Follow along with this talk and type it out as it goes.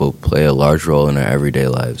play a large role in our everyday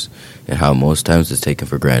lives and how most times it's taken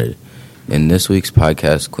for granted. In this week's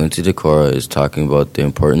podcast, Quincy Nekoosa is talking about the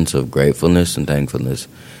importance of gratefulness and thankfulness,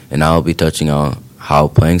 and I'll be touching on how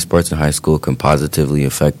playing sports in high school can positively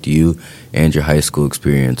affect you and your high school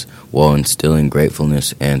experience while instilling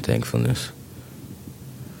gratefulness and thankfulness.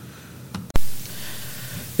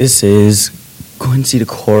 This is Quincy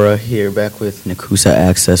Nekoosa here, back with Nekoosa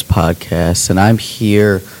Access podcast, and I'm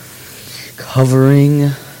here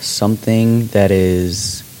covering something that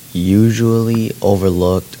is usually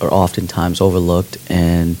overlooked or oftentimes overlooked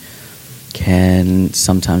and can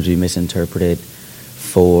sometimes be misinterpreted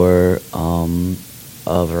for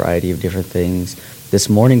a variety of different things. This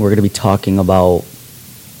morning we're going to be talking about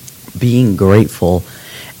being grateful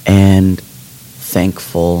and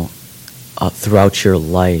thankful throughout your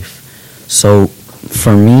life. So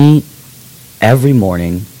for me, every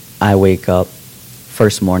morning I wake up,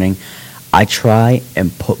 first morning, I try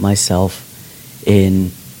and put myself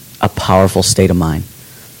in a powerful state of mind.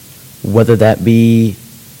 Whether that be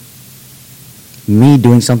me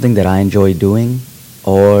doing something that I enjoy doing,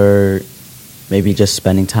 or maybe just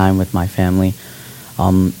spending time with my family.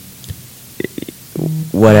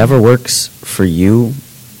 Whatever works for you,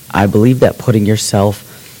 I believe that putting yourself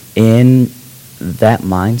in that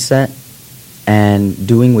mindset and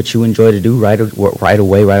doing what you enjoy to do right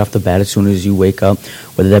away, right off the bat, as soon as you wake up,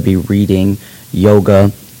 whether that be reading,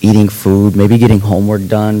 yoga, eating food, maybe getting homework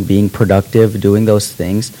done, being productive, doing those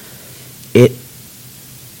things, it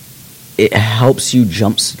helps you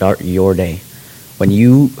jumpstart your day. When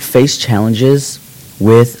you face challenges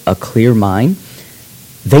with a clear mind,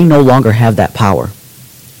 they no longer have that power.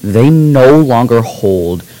 They no longer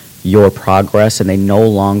hold your progress, and they no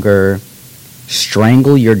longer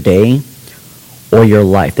strangle your day or your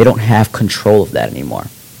life. They don't have control of that anymore.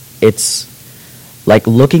 It's like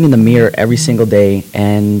looking in the mirror every single day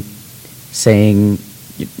and saying,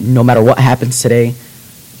 no matter what happens today,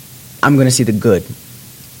 I'm going to see the good.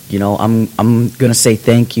 You know, I'm going to say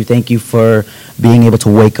thank you for being able to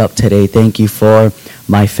wake up today. Thank you for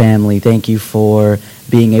my family. Thank you for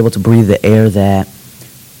being able to breathe the air that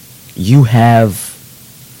you have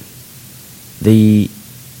the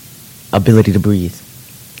ability to breathe.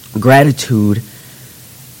 Gratitude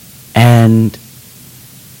and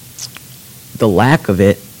the lack of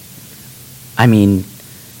it, I mean,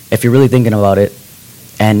 if you're really thinking about it,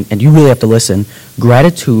 and you really have to listen,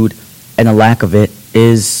 gratitude and the lack of it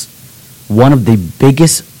is one of the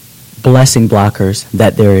biggest blessing blockers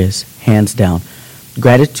that there is, hands down.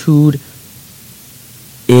 Gratitude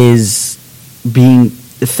is being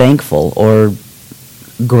thankful or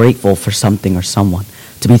grateful for something or someone.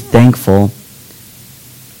 To be thankful,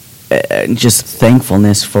 just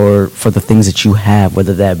thankfulness for the things that you have,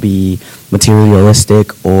 whether that be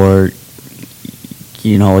materialistic or,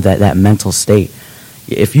 you know, that mental state.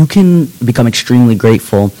 If you can become extremely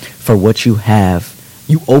grateful for what you have,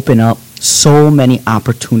 you open up so many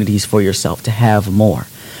opportunities for yourself to have more.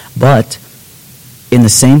 But in the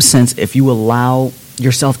same sense, if you allow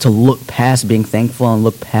yourself to look past being thankful and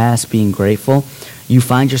look past being grateful, you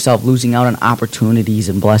find yourself losing out on opportunities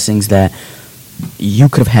and blessings that you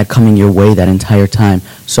could have had coming your way that entire time.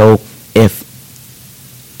 So if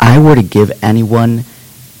I were to give anyone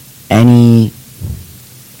any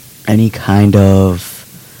kind of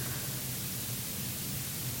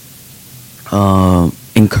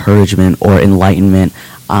encouragement or enlightenment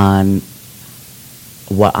on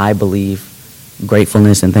what I believe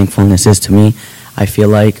gratefulness and thankfulness is to me, I feel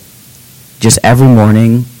like just every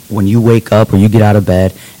morning when you wake up or you get out of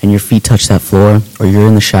bed and your feet touch that floor or you're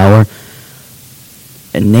in the shower,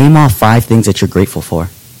 and name off 5 things that you're grateful for.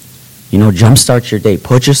 You know, jumpstart your day.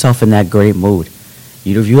 Put yourself in that great mood.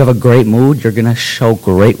 You know, if you have a great mood, you're going to show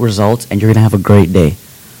great results and you're going to have a great day.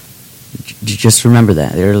 Just remember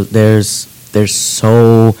that. There's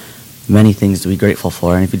so many things to be grateful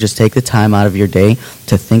for. And if you just take the time out of your day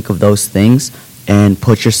to think of those things and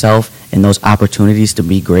put yourself in those opportunities to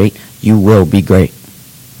be great, you will be great.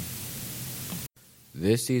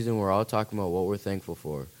 This season, we're all talking about what we're thankful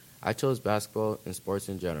for. I chose basketball and sports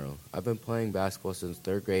in general. I've been playing basketball since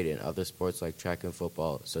 3rd grade and other sports like track and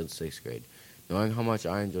football since 6th grade. Knowing how much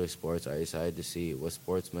I enjoy sports, I decided to see what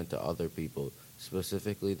sports meant to other people,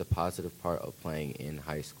 specifically the positive part of playing in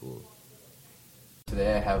high school.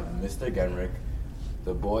 Today I have Mr. Genrick,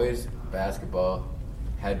 the boys basketball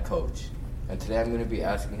head coach. And today I'm going to be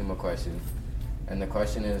asking him a question. And the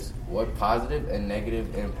question is, what positive and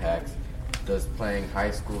negative impacts does playing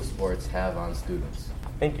high school sports have on students?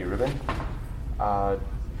 Thank you, Reuben.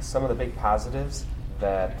 Some of the big positives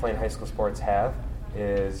that playing high school sports have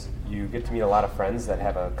is you get to meet a lot of friends that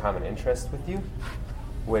have a common interest with you.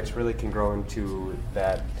 which really can grow into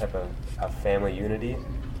that type of family unity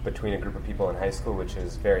between a group of people in high school, which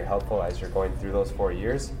is very helpful as you're going through those 4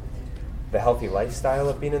 years. The healthy lifestyle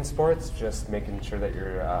of being in sports, just making sure that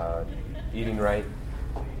you're eating right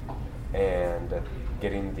and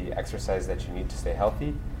getting the exercise that you need to stay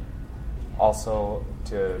healthy. Also,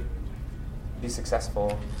 to be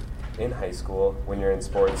successful in high school, when you're in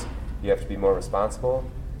sports, you have to be more responsible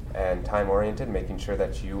and time-oriented, making sure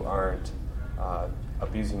that you aren't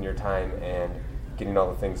abusing your time and getting all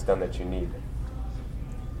the things done that you need.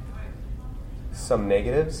 Some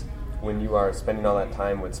negatives: when you are spending all that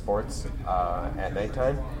time with sports at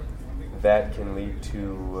nighttime, that can lead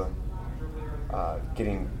to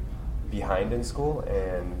getting behind in school,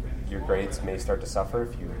 and your grades may start to suffer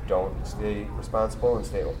if you don't stay responsible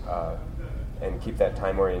and keep that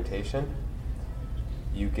time orientation.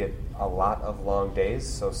 You get a lot of long days,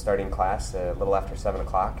 so starting class a little after 7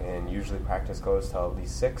 o'clock, and usually practice goes till at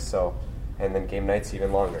least 6, and then game nights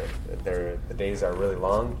even longer. The days are really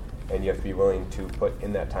long, and you have to be willing to put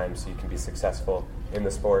in that time so you can be successful in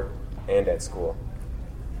the sport and at school.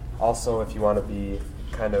 Also, if you want to be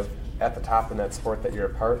kind of at the top in that sport that you're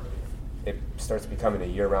a part, it starts becoming a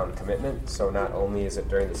year-round commitment. So not only is it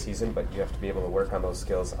during the season, but you have to be able to work on those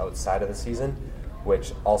skills outside of the season,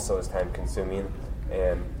 which also is time-consuming,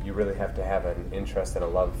 and you really have to have an interest and a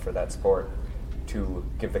love for that sport to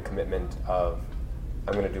give the commitment of,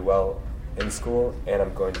 I'm going to do well in school, and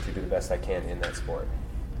I'm going to do the best I can in that sport.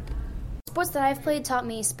 Sports that I've played taught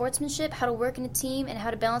me sportsmanship, how to work in a team, and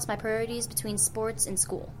how to balance my priorities between sports and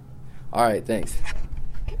school. All right, thanks.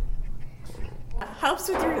 Helps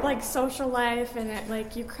with your social life, and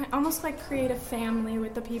it you almost create a family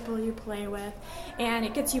with the people you play with, and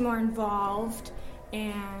it gets you more involved,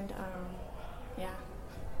 and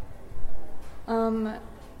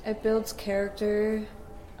it builds character.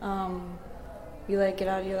 You get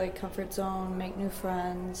out of your comfort zone, make new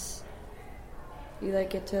friends. You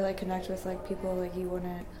get to connect with people you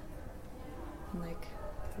wouldn't on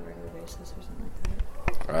a regular basis or something like that.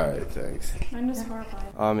 All right, thanks. Mine was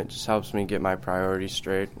horrible. It just helps me get my priorities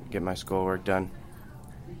straight, get my schoolwork done.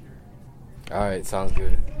 All right, sounds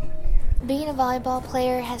good. Being a volleyball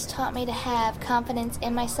player has taught me to have confidence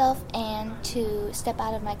in myself and to step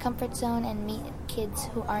out of my comfort zone and meet kids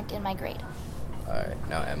who aren't in my grade. All right,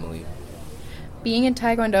 now Emily. Being in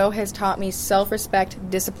Taekwondo has taught me self-respect,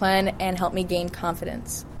 discipline, and helped me gain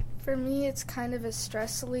confidence. For me, it's kind of a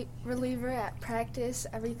stress reliever at practice.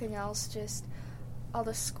 Everything else, just all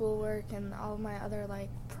the schoolwork and all my other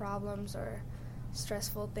problems or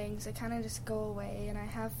stressful things, they kind of just go away, and I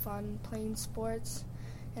have fun playing sports,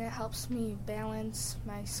 and it helps me balance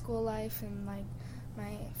my school life and my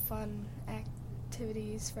fun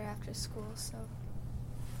activities for after school. So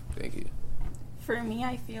Thank you. For me,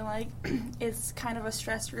 I feel like it's kind of a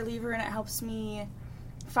stress reliever, and it helps me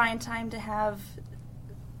find time to have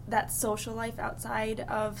that social life outside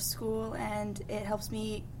of school, and it helps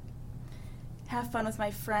me have fun with my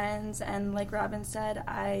friends. And like Robin said,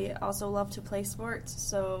 I also love to play sports,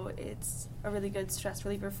 so it's a really good stress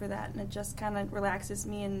reliever for that, and it just kind of relaxes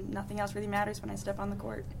me, and nothing else really matters when I step on the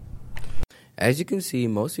court. As you can see,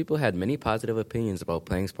 most people had many positive opinions about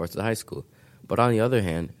playing sports at high school. But on the other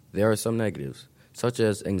hand, there are some negatives, such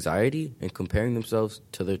as anxiety and comparing themselves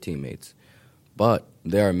to their teammates. But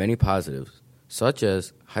there are many positives, such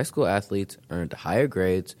as high school athletes earned higher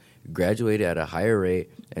grades, graduated at a higher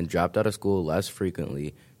rate, and dropped out of school less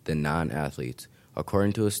frequently than non-athletes,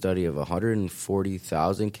 according to a study of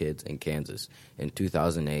 140,000 kids in Kansas in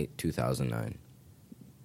 2008-2009.